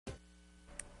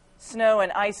Snow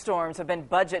and ice storms have been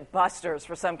budget busters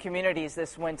for some communities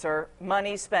this winter.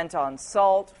 Money spent on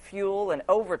salt, fuel, and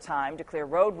overtime to clear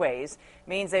roadways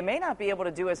means they may not be able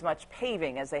to do as much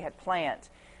paving as they had planned.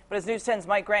 But as News 10's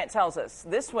Mike Grant tells us,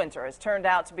 this winter has turned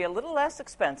out to be a little less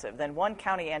expensive than one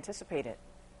county anticipated.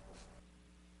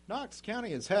 Knox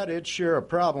County has had its share of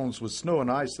problems with snow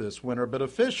and ice this winter, but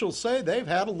officials say they've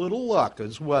had a little luck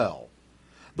as well.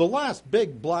 The last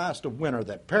big blast of winter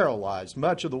that paralyzed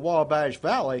much of the Wabash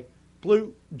Valley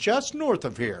blew just north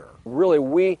of here. Really,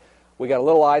 we got a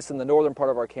little ice in the northern part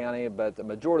of our county, but the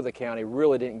majority of the county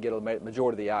really didn't get a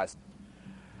majority of the ice.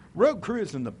 Road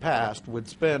crews in the past would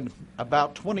spend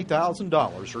about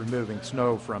 $20,000 removing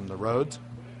snow from the roads.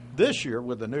 This year,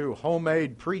 with a new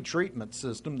homemade pre-treatment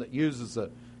system that uses a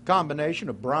combination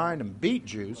of brine and beet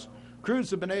juice, crews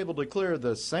have been able to clear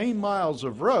the same miles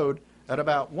of road at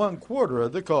about 1/4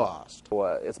 of the cost.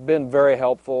 It's been very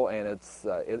helpful, and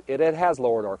it has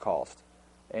lowered our cost,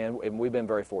 and we've been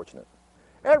very fortunate.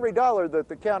 Every dollar that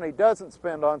the county doesn't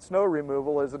spend on snow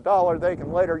removal is a dollar they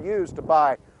can later use to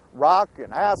buy rock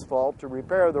and asphalt to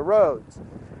repair the roads.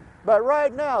 But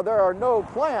right now there are no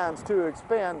plans to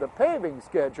expand the paving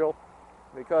schedule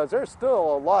because there's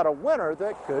still a lot of winter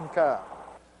that could come.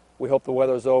 We hope the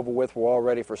weather's over with. We're all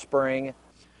ready for spring.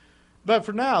 But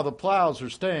for now, the plows are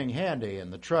staying handy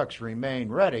and the trucks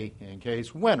remain ready in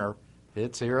case winter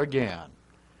hits here again.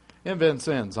 In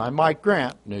Vincennes, I'm Mike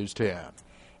Grant, News 10.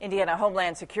 Indiana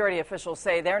Homeland Security officials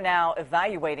say they're now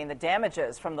evaluating the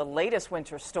damages from the latest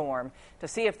winter storm to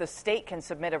see if the state can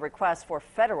submit a request for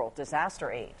federal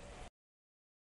disaster aid.